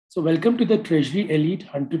So welcome to the Treasury Elite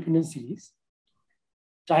Entrepreneur Series.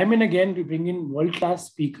 Time and again, we bring in world-class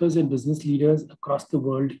speakers and business leaders across the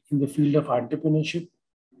world in the field of entrepreneurship,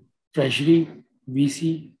 treasury,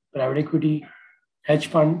 VC, private equity, hedge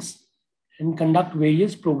funds, and conduct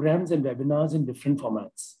various programs and webinars in different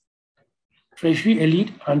formats. Treasury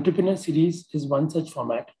Elite Entrepreneur Series is one such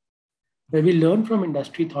format where we learn from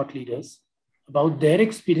industry thought leaders about their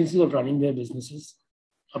experiences of running their businesses,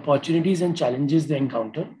 opportunities and challenges they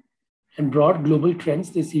encounter, and broad global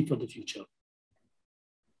trends they see for the future.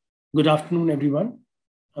 Good afternoon, everyone.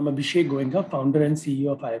 I'm Abhishek Goenka, founder and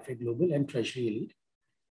CEO of IFA Global and Treasury Elite.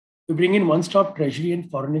 We bring in one-stop treasury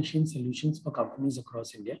and foreign exchange solutions for companies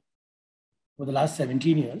across India for the last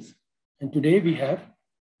 17 years. And today we have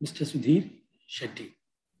Mr. Sudhir Sethi.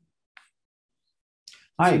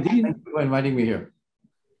 Hi, Sudhir, thank you for inviting me here.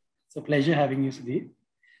 It's a pleasure having you, Sudhir.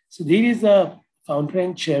 Sudhir is the founder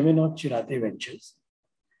and chairman of Chiratae Ventures.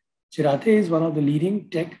 Chiratae is one of the leading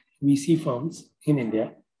tech VC firms in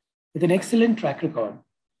India with an excellent track record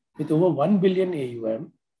with over 1 billion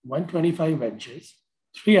AUM, 125 ventures,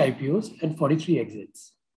 3 IPOs, and 43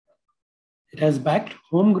 exits. It has backed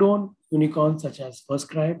homegrown unicorns such as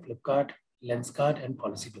FirstCry, Flipkart, Lenskart, and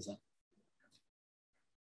Policybazaar.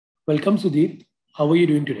 Welcome, Sudhir. How are you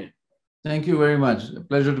doing today? Thank you very much. A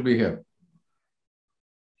pleasure to be here.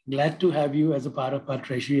 Glad to have you as a part of our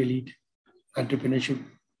Treasury Elite Entrepreneurship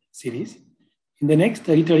series. In the next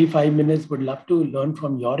 30-35 minutes, would love to learn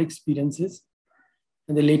from your experiences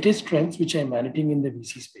and the latest trends which are emanating in the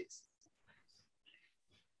VC space.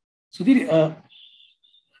 Sudhir,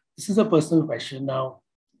 this is a personal question. Now,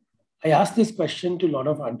 I ask this question to a lot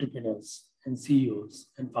of entrepreneurs and CEOs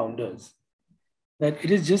and founders that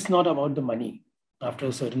it is just not about the money after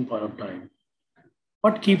a certain point of time.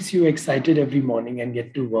 What keeps you excited every morning and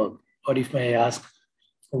get to work? Or if I ask,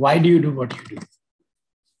 why do you do what you do?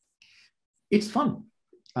 It's fun.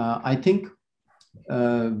 I think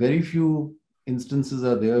very few instances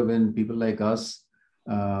are there when people like us,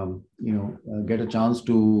 get a chance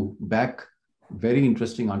to back very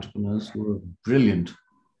interesting entrepreneurs who are brilliant,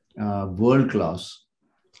 world-class,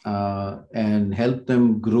 and help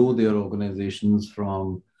them grow their organizations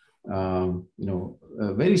from,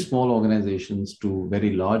 very small organizations to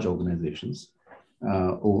very large organizations.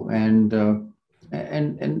 And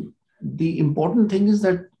the important thing is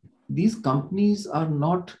that these companies are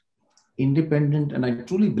not independent. And I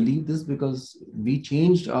truly believe this because we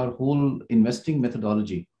changed our whole investing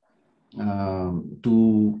methodology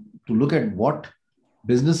to look at what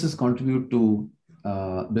businesses contribute to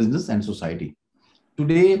business and society.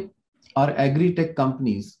 Today, our agri-tech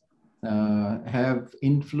companies have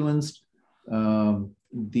influenced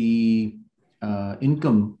the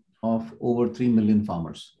income of over 3 million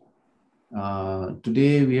farmers.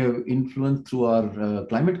 Today, we have influenced through our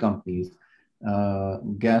climate companies,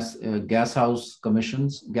 gas house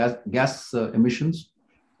emissions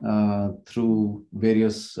through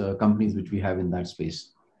various companies which we have in that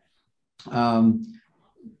space. To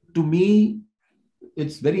me,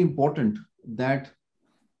 it's very important that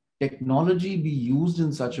technology be used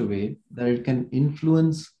in such a way that it can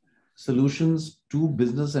influence solutions to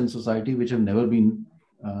business and society which have never been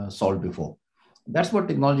solved before. That's what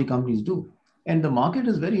technology companies do. And the market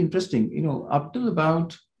is very interesting. Up till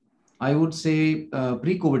about, I would say,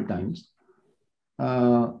 pre-COVID times,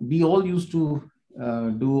 we all used to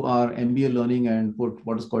do our MBA learning and put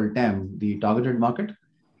what is called TAM, the targeted market.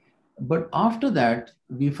 But after that,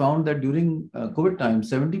 we found that during COVID times,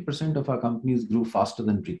 70% of our companies grew faster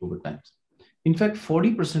than pre-COVID times. In fact,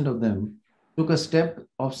 40% of them took a step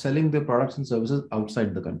of selling their products and services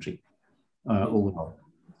outside the country overall.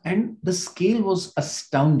 And the scale was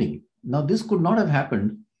astounding. Now, this could not have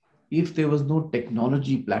happened if there was no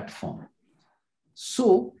technology platform.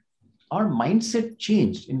 So our mindset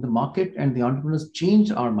changed in the market, and the entrepreneurs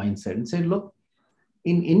changed our mindset and said, look,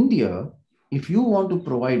 in India, if you want to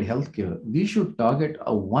provide healthcare, we should target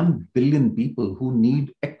 1 billion people who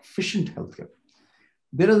need efficient healthcare.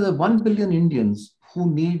 There are 1 billion Indians who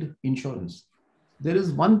need insurance. There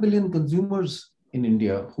is 1 billion consumers in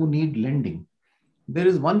India who need lending. There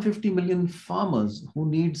is 150 million farmers who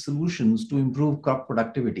need solutions to improve crop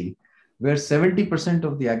productivity, where 70%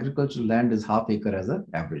 of the agricultural land is half acre as an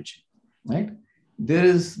average, right? There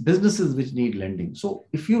is businesses which need lending. So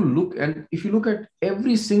if you look at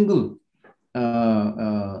every single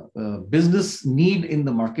business need in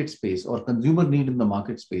the market space or consumer need in the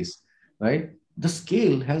market space, right? The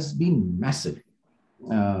scale has been massive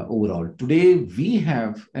overall. Today we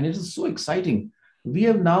have, and it is so exciting, we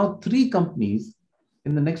have now 3 companies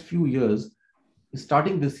in the next few years,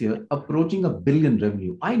 starting this year, approaching $1 billion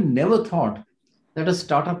revenue. I never thought that a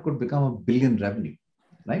startup could become a billion revenue,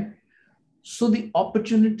 right? So the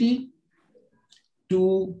opportunity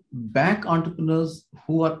to back entrepreneurs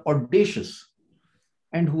who are audacious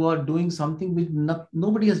and who are doing something which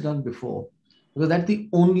nobody has done before, because that's the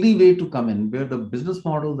only way to come in, where the business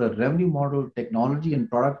model, the revenue model, technology and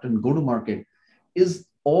product and go to market is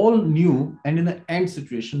all new and in an and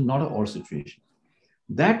situation, not an or situation.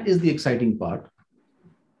 That is the exciting part.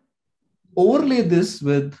 Overlay this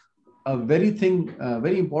with a very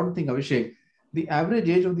important thing, Abhishek. The average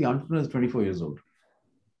age of the entrepreneur is 24 years old,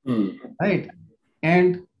 right?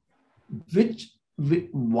 And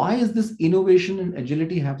why is this innovation and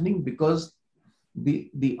agility happening? Because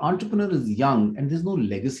the entrepreneur is young and there's no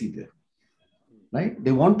legacy there, right?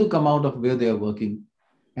 They want to come out of where they are working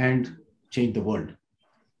and change the world.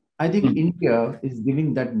 I think India is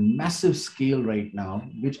giving that massive scale right now,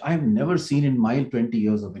 which I've never seen in my 20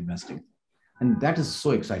 years of investing. And that is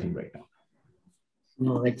so exciting right now.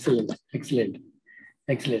 No, excellent.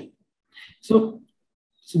 So,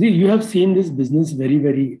 Sudhir, you have seen this business very,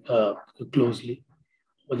 very closely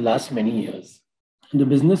for the last many years. And the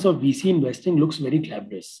business of VC investing looks very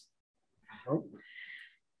glamorous.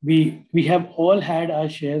 We have all had our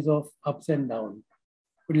shares of ups and downs.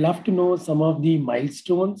 Would love to know some of the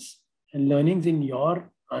milestones and learnings in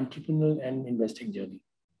your entrepreneurial and investing journey.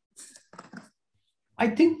 I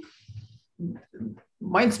think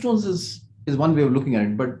milestones is one way of looking at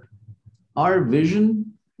it, but our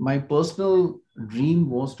vision, my personal dream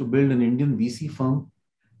was to build an Indian VC firm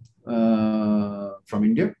from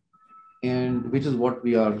India, and which is what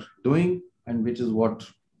we are doing, and which is what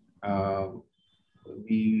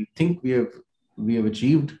we think we have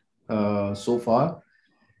achieved so far.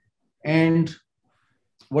 And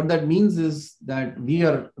what that means is that we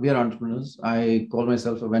are entrepreneurs. I call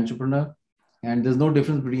myself a venturepreneur, and there's no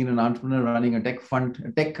difference between an entrepreneur running a tech fund,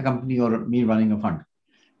 a tech company, or me running a fund.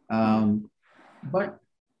 But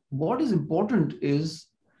what is important is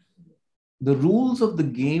the rules of the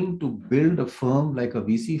game to build a firm like a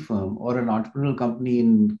VC firm or an entrepreneurial company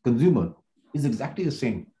in consumer is exactly the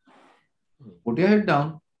same. Put your head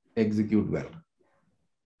down, execute well.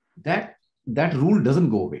 That rule doesn't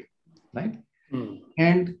go away, right?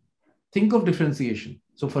 And think of differentiation.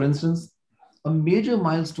 So for instance, a major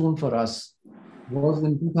milestone for us was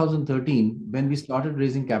in 2013 when we started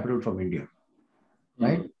raising capital from India,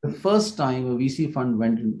 right? The first time a VC fund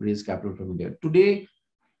went and raised capital from India. Today,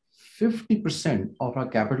 50% of our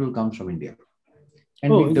capital comes from India.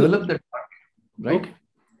 And we developed that market,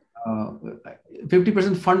 right?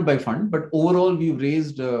 50% fund by fund, but overall we've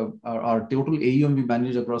raised our total AUM we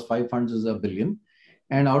manage across 5 funds is $1 billion.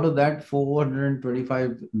 And out of that,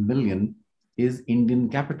 425 million is Indian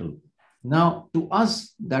capital. Now, to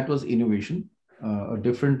us, that was innovation, a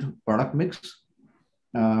different product mix.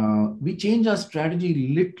 We change our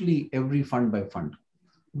strategy literally every fund by fund.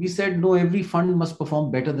 We said, no, every fund must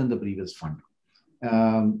perform better than the previous fund.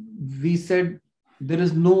 We said, there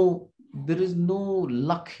is no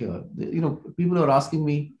luck here. People are asking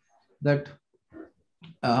me that,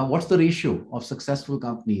 what's the ratio of successful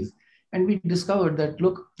companies? And we discovered that,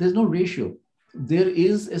 look, there's no ratio. There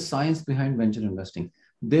is a science behind venture investing.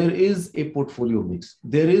 There is a portfolio mix.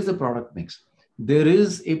 There is a product mix. There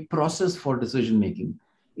is a process for decision making.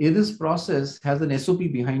 This process has an SOP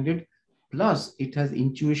behind it, plus it has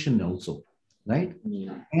intuition also, right?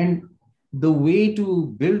 And the way to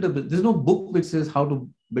build there's no book which says how to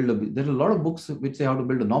build a business. There are a lot of books which say how to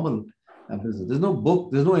build a normal business. There's no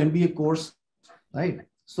book, there's no MBA course, right?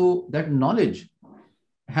 So that knowledge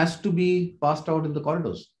has to be passed out in the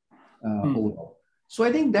corridors overall. So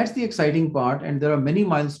I think that's the exciting part. And there are many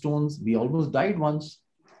milestones. We almost died once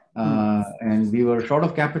and we were short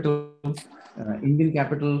of capital. Indian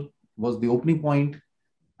capital was the opening point.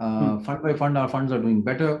 Fund by fund, our funds are doing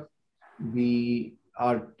better.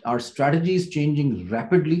 Our strategy is changing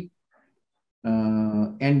rapidly.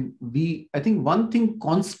 And I think one thing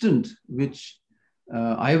constant, which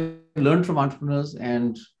I have learned from entrepreneurs,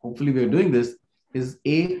 and hopefully we are doing this, is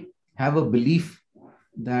have a belief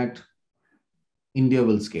that India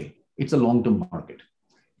will scale. It's a long-term market.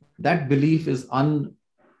 That belief is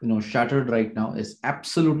shattered right now. It's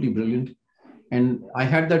absolutely brilliant. And I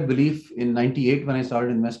had that belief in 98 when I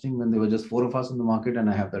started investing, when there were just 4 of us in the market, and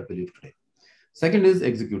I have that belief today. Second is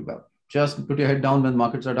execute well. Just put your head down when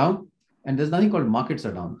markets are down. And there's nothing called markets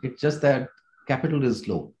are down. It's just that capital is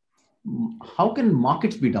slow. How can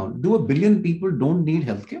markets be down? Do 1 billion people don't need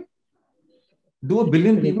healthcare? Do 1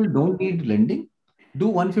 billion people don't need lending? Do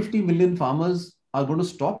 150 million farmers are going to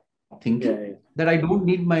stop thinking that I don't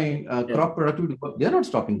need my crop productivity? They're not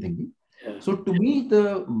stopping thinking. So to me,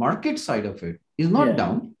 the market side of it is not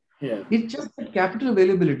down. Yeah. It's just that capital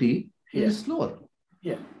availability is slower.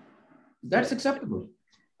 Yeah. That's acceptable.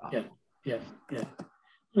 Yeah. Yeah. Yeah.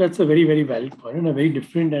 That's a very, very valid point and a very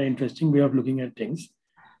different and interesting way of looking at things.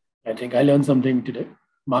 I think I learned something today.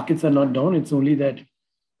 Markets are not down. It's only that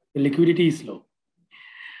the liquidity is low.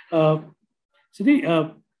 So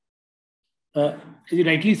as you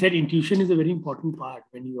rightly said, intuition is a very important part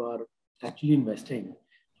when you are actually investing.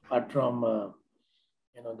 Apart from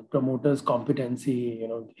the promoter's competency,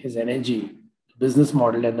 his energy, business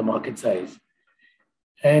model, and the market size.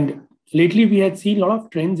 And lately, we had seen a lot of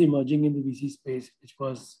trends emerging in the VC space, which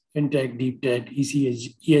was fintech, deep tech,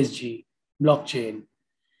 ESG, blockchain,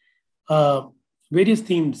 uh, various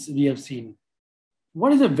themes we have seen.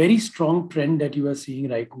 What is a very strong trend that you are seeing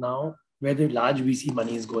right now where the large VC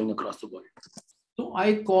money is going across the world? So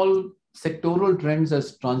I call sectoral trends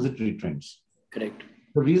as transitory trends. Correct.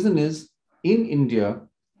 The reason is in India,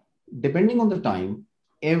 depending on the time,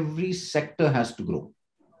 every sector has to grow.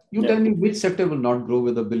 You tell me which sector will not grow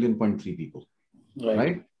with 1.3 billion people,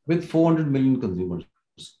 right? With 400 million consumers,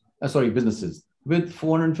 businesses, with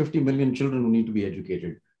 450 million children who need to be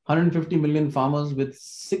educated, 150 million farmers with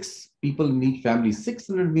 6 people in each family,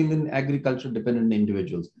 600 million agriculture dependent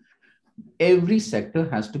individuals. Every sector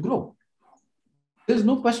has to grow. There's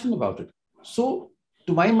no question about it. So,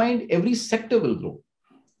 to my mind, every sector will grow.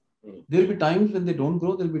 There'll be times when they don't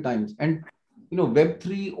grow, there'll be times. And,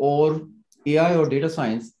 Web3 or AI or data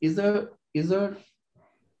science is a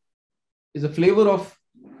flavor of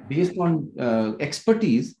based on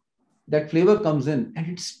expertise. That flavor comes in and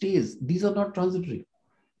it stays. These are not transitory,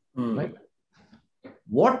 right?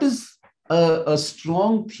 What is a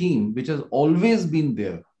strong theme which has always been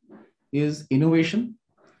there is innovation,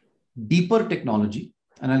 deeper technology,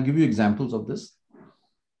 and I'll give you examples of this.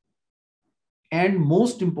 And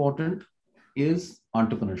most important is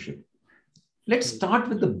entrepreneurship. Let's start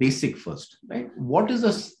with the basic first, right? What is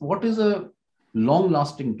a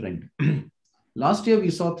long-lasting trend? Last year, we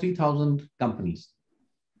saw 3,000 companies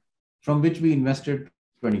from which we invested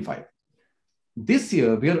 25. This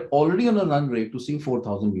year, we are already on a run rate to see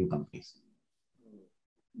 4,000 new companies,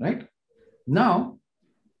 right? Now,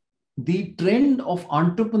 the trend of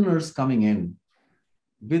entrepreneurs coming in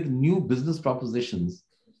with new business propositions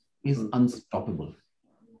is unstoppable.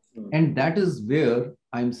 And that is where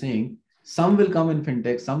I'm saying some will come in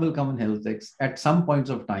fintech, some will come in health tech at some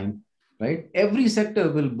points of time, right? Every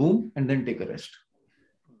sector will boom and then take a rest.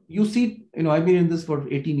 You see, I've been in this for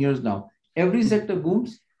 18 years now. Every sector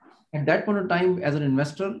booms. At that point of time, as an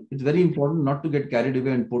investor, it's very important not to get carried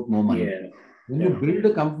away and put more money. When you build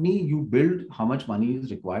a company, you build how much money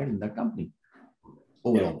is required in that company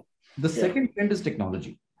overall. The second trend is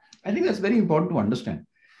technology. I think that's very important to understand.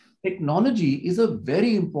 Technology is a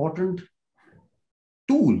very important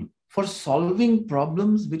tool for solving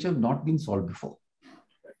problems which have not been solved before.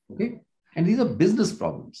 Okay. And these are business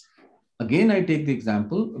problems. Again, I take the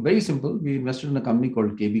example, very simple. We invested in a company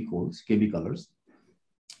called KB Colors.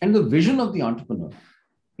 And the vision of the entrepreneur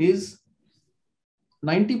is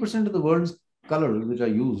 90% of the world's colors which are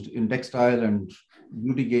used in textile and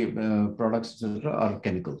beauty products, etc., are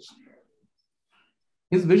chemicals.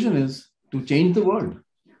 His vision is to change the world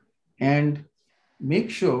and make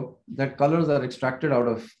sure that colors are extracted out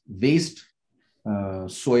of waste,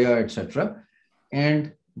 soya, etc.,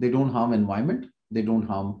 and they don't harm environment, they don't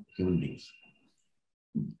harm human beings.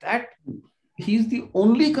 That he's the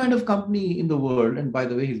only kind of company in the world, and by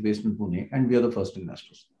the way, he's based in Pune, and we are the first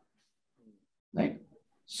investors. Right?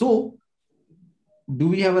 So, do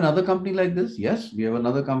we have another company like this? Yes, we have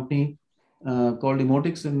another company called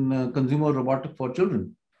Emotics in consumer robotic for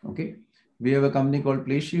children. Okay. We have a company called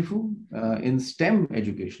Play Shifu in STEM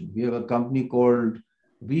education. We have a company called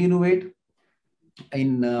We Innovate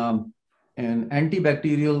in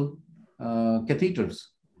antibacterial catheters,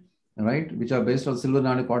 right, which are based on silver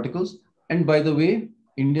nanoparticles. And by the way,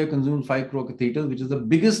 India consumes 5 crore catheters, which is the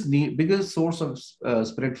biggest source of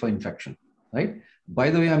spread for infection, right? By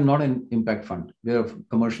the way, I'm not an impact fund. We're a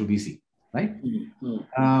commercial VC, right?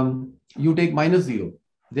 You take Minus Zero.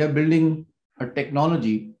 They are building a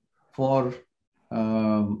technology for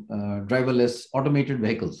driverless automated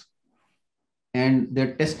vehicles. And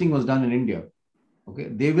their testing was done in India. Okay,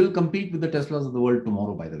 they will compete with the Teslas of the world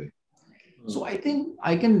tomorrow, by the way. So I think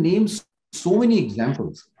I can name so many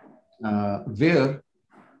examples where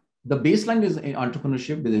the baseline is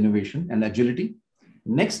entrepreneurship with innovation and agility.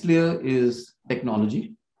 Next layer is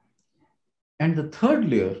technology. And the third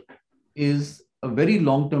layer is a very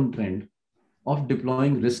long-term trend of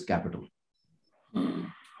deploying risk capital.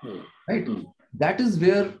 Right? That is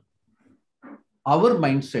where our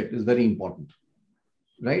mindset is very important.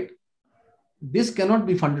 Right? this cannot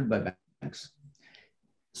be funded by banks.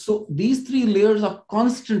 So these three layers are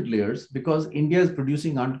constant layers because India is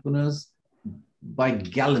producing entrepreneurs by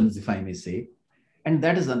gallons, if I may say, and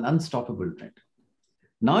that is an unstoppable trend.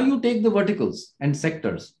 Now you take the verticals and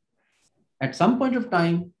sectors. At some point of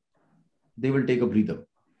time, they will take a breather,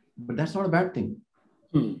 but that's not a bad thing.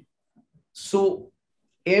 So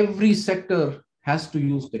every sector has to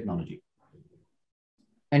use technology.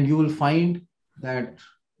 And you will find that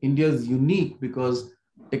India is unique because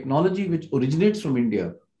technology which originates from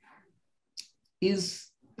India is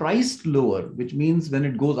priced lower, which means when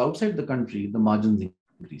it goes outside the country, the margins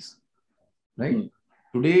increase, right?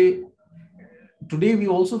 Today, we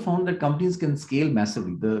also found that companies can scale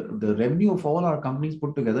massively. The revenue of all our companies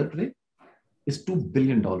put together today is $2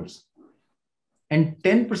 billion. And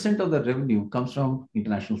 10% of the revenue comes from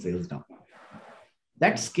international sales now.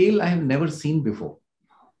 That scale I have never seen before.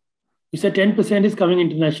 You said 10% is coming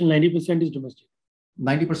international, 90% is domestic.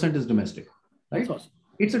 90% is domestic, right? That's awesome.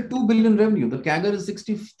 It's a 2 billion revenue. The CAGR is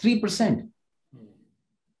 63%.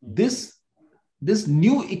 This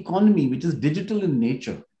new economy, which is digital in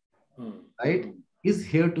nature, right, is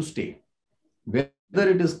here to stay. Whether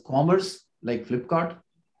it is commerce like Flipkart,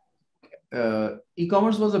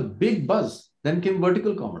 e-commerce was a big buzz. Then came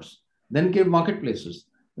vertical commerce. Then came marketplaces.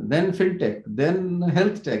 Then fintech. Then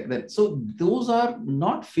health tech. So those are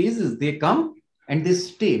not phases. They come and they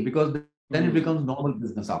stay because then it becomes normal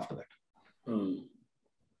business after that.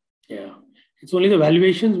 Yeah. It's only the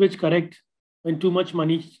valuations which correct when too much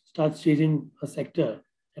money starts chasing a sector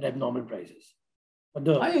at abnormal prices. But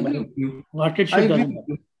the I agree with you. Market shift doesn't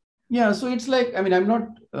happen. Yeah. So it's like, I mean, I'm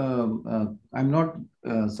not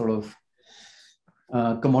sort of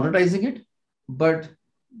commoditizing it, but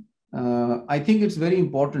I think it's very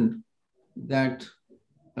important that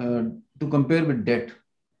to compare with debt.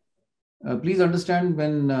 Please understand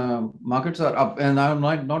when markets are up, and I'm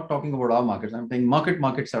not talking about our markets, I'm saying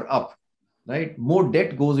markets are up, right? More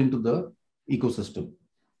debt goes into the ecosystem.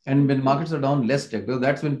 And when markets are down, less debt. Well,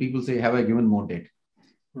 that's when people say, have I given more debt?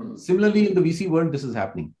 Similarly, in the VC world, this is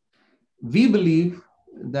happening. We believe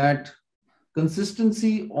that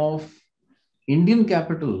consistency of Indian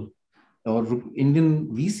capital or Indian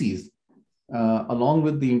VCs along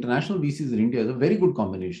with the international VCs in India is a very good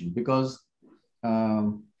combination because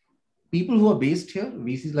people who are based here,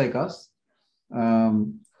 VCs like us,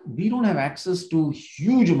 we don't have access to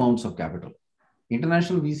huge amounts of capital.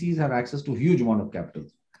 International VCs have access to huge amount of capital.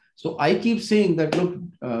 So I keep saying that, look,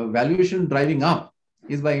 valuation driving up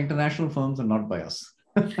is by international firms and not by us.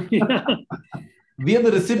 We are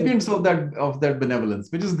the recipients of that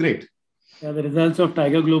benevolence, which is great. Yeah, the results of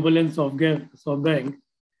Tiger Global and SoftBank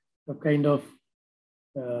have kind of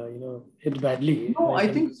hit badly. No, I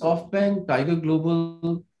think SoftBank, Tiger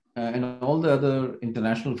Global, and all the other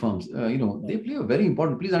international firms, they play a very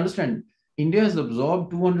important. Please understand, India has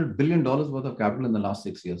absorbed $200 billion worth of capital in the last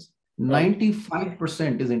 6 years.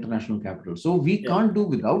 95% is international capital. So we can't do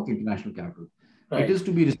without international capital. Right. It is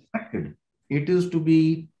to be respected. It is to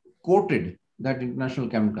be quoted that international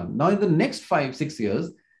capital comes. Now, in the next 5-6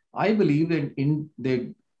 years, I believe that in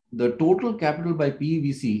the total capital by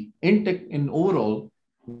PEVC in tech in overall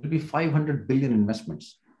will be 500 billion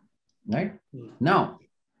investments. Right? Now,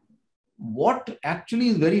 what actually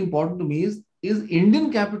is very important to me is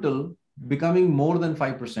Indian capital becoming more than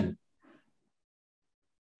 5%.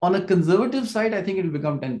 On a conservative side, I think it will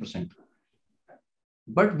become 10%.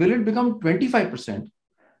 But will it become 25%?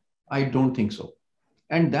 I don't think so.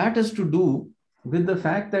 And that has to do with the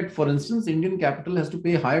fact that, for instance, Indian capital has to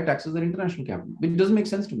pay higher taxes than international capital, which doesn't make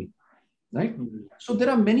sense to me, right? So there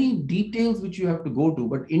are many details which you have to go to,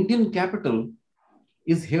 but Indian capital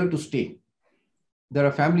is here to stay. There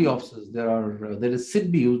are family offices. There is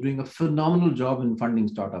SIDBI, who's doing a phenomenal job in funding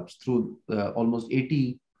startups through almost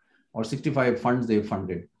 80 or 65 funds they've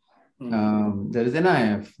funded. There is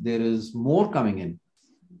NIF. There is more coming in.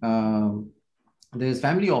 There is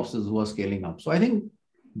family offices who are scaling up. So I think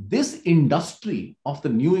this industry of the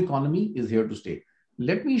new economy is here to stay.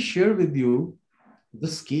 Let me share with you the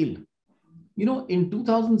scale. In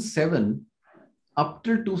 2007, up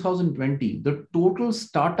till 2020, the total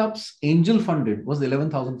startups angel funded was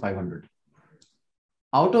 11,500,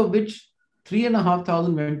 out of which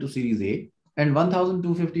 3,500 went to Series A and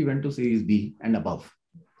 1,250 went to Series B and above.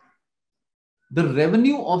 The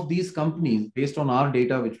revenue of these companies, based on our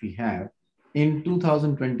data which we have, in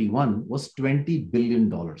 2021 was $20 billion.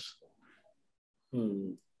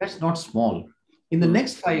 That's not small. In the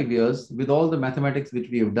next 5 years, with all the mathematics which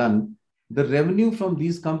we have done, the revenue from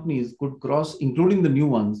these companies could cross, including the new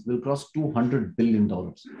ones, will cross $200 billion.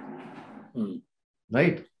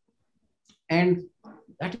 Right? And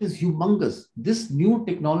That is humongous. This new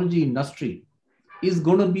technology industry is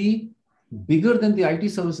going to be bigger than the IT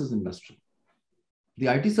services industry. The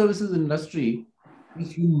IT services industry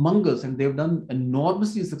is humongous, and they've done an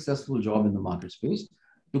enormously successful job in the market space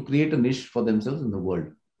to create a niche for themselves in the world.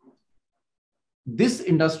 This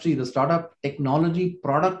industry, the startup technology,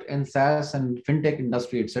 product and SaaS and fintech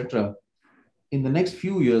industry, etc., in the next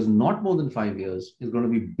few years, not more than 5 years, is going to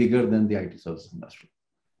be bigger than the IT services industry.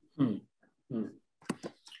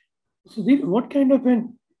 So, what kind of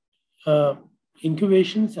an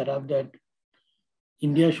incubation setup that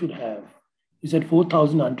India should have? You said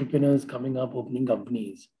 4,000 entrepreneurs coming up, opening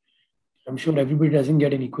companies. I'm sure everybody doesn't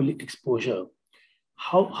get an equal exposure.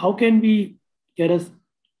 How can we get a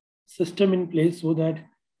system in place so that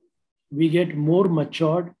we get more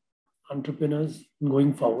matured entrepreneurs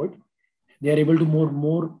going forward? They are able to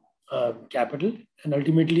more capital, and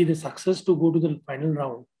ultimately the success to go to the final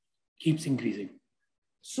round keeps increasing.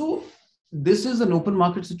 So this is an open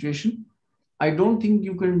market situation. I don't think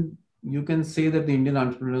you can say that the Indian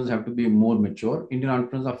entrepreneurs have to be more mature. Indian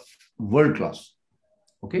entrepreneurs are world class.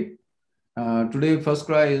 Okay. Today,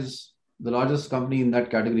 FirstCry is the largest company in that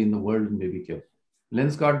category in the world in baby care.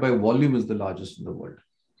 Lenskart by volume is the largest in the world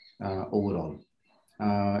overall.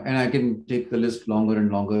 And I can take the list longer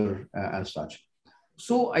and longer as such.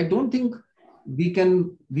 So I don't think we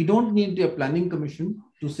don't need a planning commission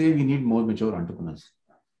to say we need more mature entrepreneurs.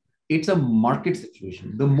 It's a market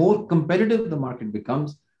situation. The more competitive the market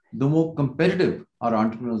becomes, the more competitive our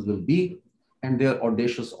entrepreneurs will be, and they're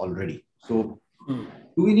audacious already. So do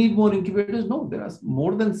we need more incubators? No, there are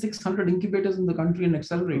more than 600 incubators in the country and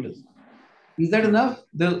accelerators. Is that enough?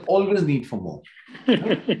 There's always need for more.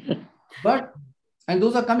 And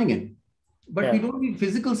those are coming in. But we don't need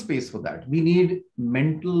physical space for that. We need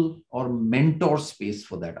mental or mentor space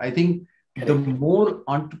for that. I think the more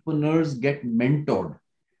entrepreneurs get mentored,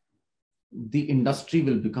 the industry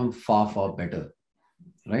will become far, far better.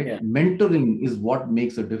 Right? Yeah. Mentoring is what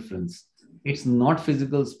makes a difference. It's not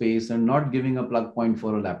physical space and not giving a plug point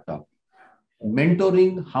for a laptop.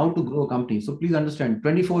 Mentoring how to grow a company. So please understand,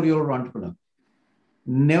 24-year-old entrepreneur,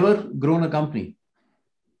 never grown a company,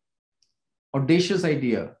 audacious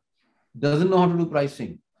idea, doesn't know how to do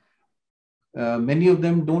pricing. Many of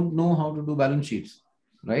them don't know how to do balance sheets,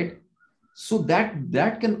 right? So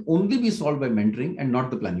that can only be solved by mentoring and not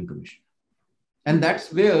the planning commission. And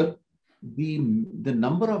that's where the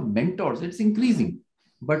number of mentors, it's increasing,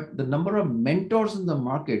 but the number of mentors in the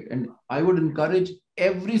market, and I would encourage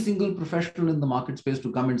every single professional in the market space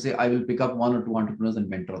to come and say, I will pick up 1 or 2 entrepreneurs and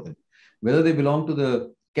mentor them, whether they belong to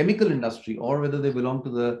the chemical industry or whether they belong to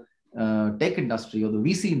the tech industry or the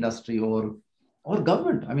VC industry or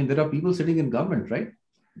government. I mean, there are people sitting in government, right?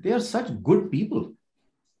 They are such good people.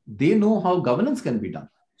 They know how governance can be done.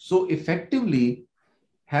 So effectively,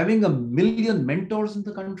 having 1 million mentors in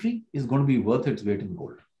the country is going to be worth its weight in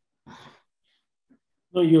gold.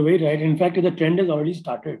 No, you're very right. In fact, the trend has already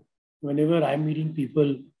started. Whenever I'm meeting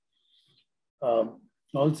people, all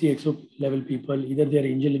CXO level people, either they're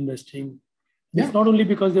angel investing. It's not only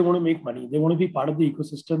because they want to make money. They want to be part of the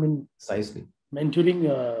ecosystem and precisely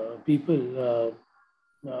mentoring people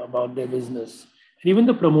about their business. And even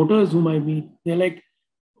the promoters whom I meet, they're like,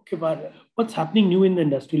 okay, but what's happening new in the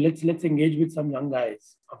industry? Let's engage with some young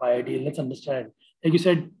guys of IIT. Let's understand. Like you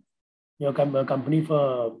said, your company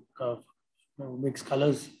for makes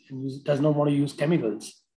colors and does not want to use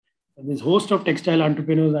chemicals. And this host of textile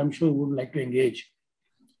entrepreneurs, I'm sure, would like to engage.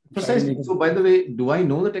 Precisely. So, by the way, do I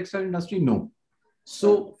know the textile industry? No.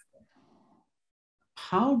 So,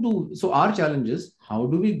 our challenge is, how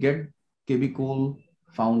do we get KB Cole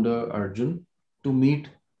founder Arjun to meet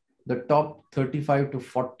the top 35 to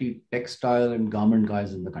 40 textile and garment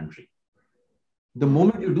guys in the country? The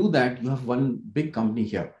moment you do that, you have one big company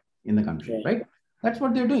here in the country, right? That's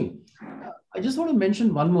what they're doing. I just want to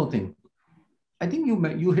mention one more thing. I think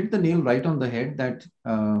you hit the nail right on the head that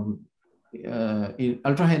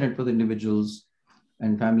ultra high net worth individuals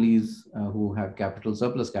and families who have capital,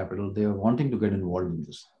 surplus capital, they are wanting to get involved in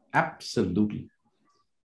this. Absolutely.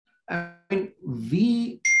 I mean,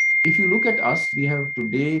 if you look at us, we have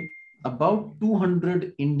today about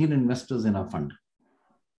 200 Indian investors in our fund,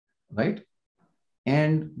 right?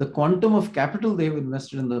 And the quantum of capital they have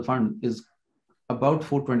invested in the fund is about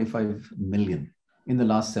 425 million in the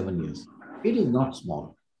last 7 years. It is not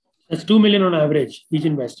small. That's 2 million on average, each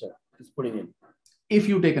investor is putting in. If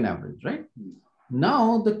you take an average, right?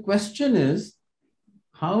 Now, the question is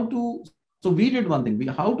so we did one thing,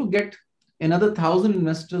 how to get another 1,000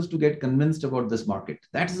 investors to get convinced about this market.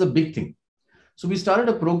 That is a big thing. So we started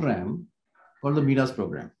a program called the Midas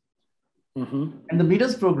program. Mm-hmm. And the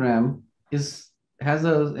Midas program is has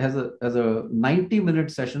a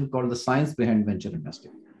 90-minute session called the science behind venture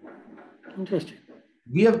investing. Interesting.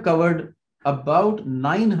 We have covered about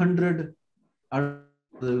 900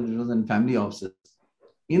 individuals and family offices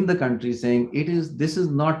in the country saying this is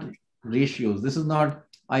not ratios. This is not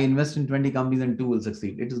I invest in 20 companies and 2 will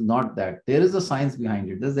succeed. It is not that. There is a science behind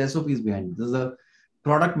it. There's the SOPs behind it. There's a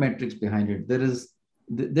product metrics behind it.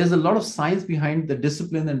 There's a lot of science behind the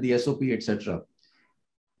discipline and the SOP, etc.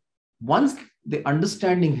 Once the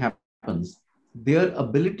understanding happens, their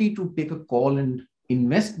ability to take a call and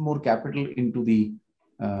invest more capital into the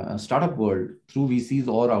startup world through VCs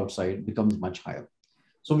or outside becomes much higher.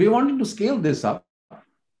 So we wanted to scale this up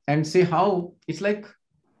and say how it's like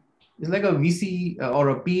a VC or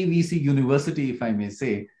a PVC university, if I may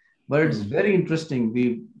say, but it's very interesting.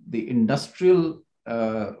 The industrial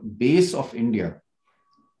base of India,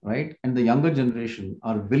 right, and the younger generation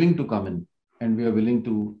are willing to come in, and we are willing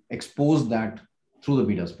to expose that through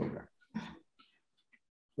the BDAS program.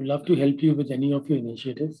 We'd love to help you with any of your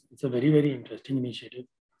initiatives. It's a very, very interesting initiative,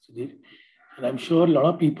 Sudhir. And I'm sure a lot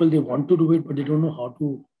of people, they want to do it, but they don't know how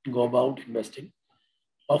to go about investing.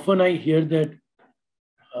 Often I hear that,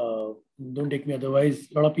 don't take me otherwise,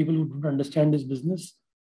 a lot of people who don't understand this business,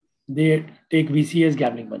 they take VC as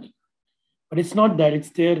gambling money. But it's not that,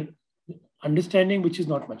 it's their understanding which is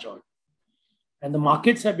not matured. And the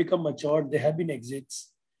markets have become matured, there have been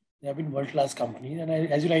exits, there have been world-class companies. And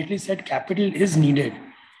as you rightly said, capital is needed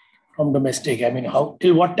from domestic. I mean,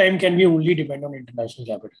 till what time can we only depend on international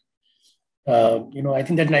capital? I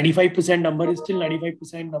think that 95% number is still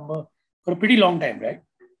 95% number for a pretty long time, right?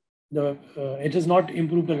 It has not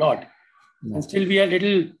improved a lot. No. And still we are a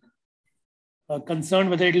little concerned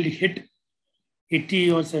whether it will hit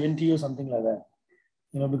 80 or 70 or something like that.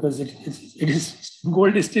 Because it is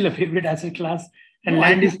gold is still a favorite asset class, and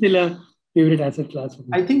land is still a favorite asset class.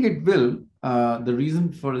 I think it will. The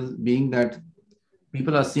reason for it being that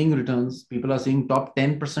people are seeing returns. People are seeing top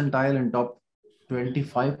 10 percentile and top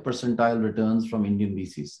 25 percentile returns from Indian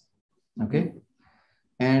VCs. Okay.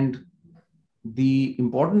 And the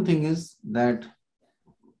important thing is that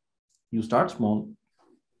you start small,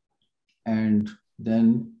 and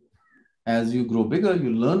then as you grow bigger, you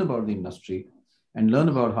learn about the industry and learn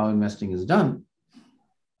about how investing is done.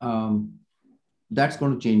 That's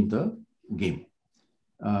going to change the game.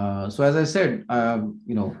 So as I said,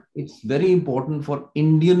 it's very important for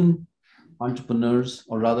Indian entrepreneurs,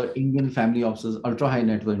 or rather Indian family offices, ultra high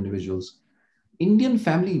net worth individuals. Indian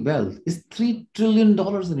family wealth is $3 trillion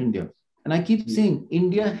in India. And I keep saying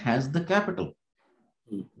India has the capital,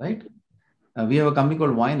 right? We have a company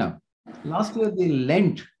called Goenka. Last year, they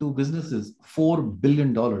lent to businesses $4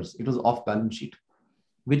 billion. It was off balance sheet,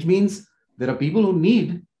 which means there are people who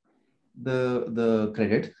need the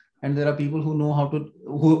credit, and there are people who know how to,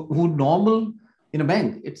 who normal in a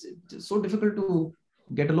bank. It's so difficult to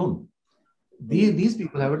get a loan. These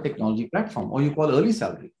people have a technology platform, or you call early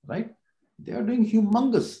salary, right? They are doing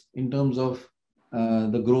humongous in terms of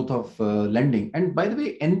the growth of lending. And by the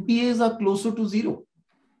way, NPAs are closer to zero,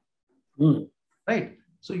 right?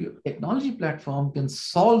 So your technology platform can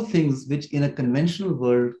solve things which in a conventional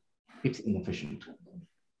world, it's inefficient.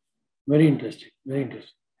 Very interesting. Very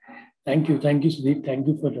interesting. Thank you. Thank you, Sudhir. Thank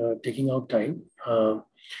you for taking out time. A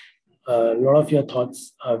lot of your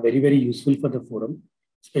thoughts are very, very useful for the forum,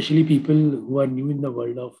 especially people who are new in the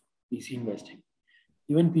world of VC investing.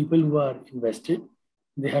 Even people who are invested,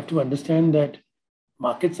 they have to understand that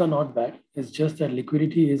markets are not bad. It's just that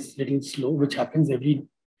liquidity is a little slow, which happens every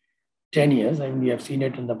 10 years. I mean, we have seen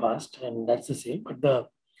it in the past, and that's the same. But the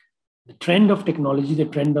trend of technology, the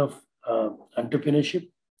trend of entrepreneurship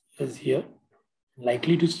is here,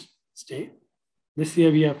 likely to stay. This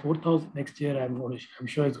year we have 4,000. Next year, I'm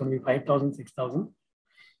sure it's going to be 5,000, 6,000.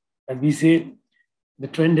 As we say, the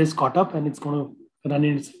trend is caught up, and it's going to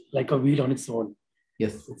run like a wheel on its own.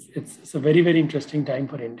 Yes, it's a very, very interesting time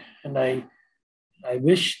for India, and I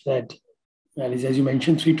wish that, as you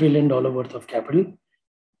mentioned, $3 trillion worth of capital.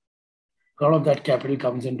 A lot of that capital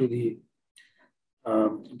comes into the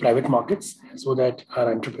private markets, so that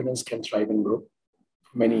our entrepreneurs can thrive and grow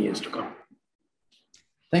for many years to come.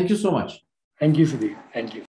 Thank you so much. Thank you, Sudhir. Thank you.